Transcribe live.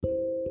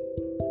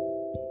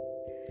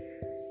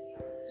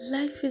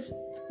Life is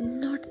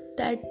not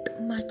that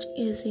much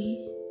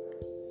easy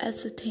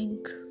as we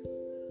think.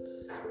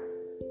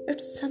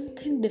 It's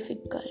something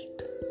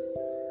difficult,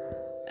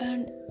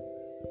 and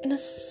in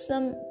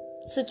some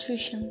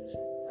situations,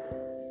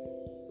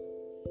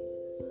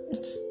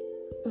 it's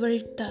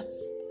very tough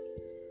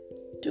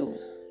to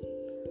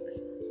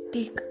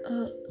take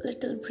a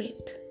little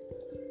breath.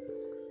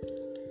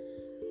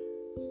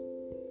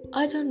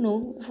 I don't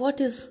know what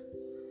is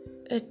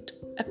it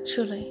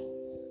actually.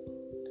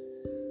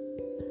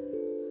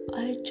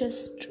 I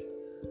just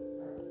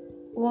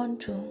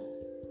want to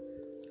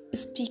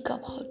speak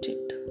about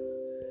it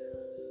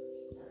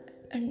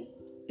and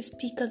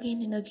speak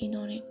again and again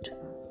on it,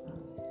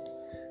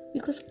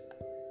 because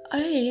I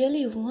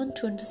really want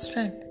to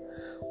understand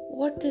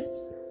what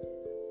is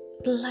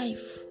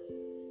life,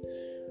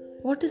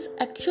 what is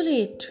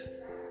actually it.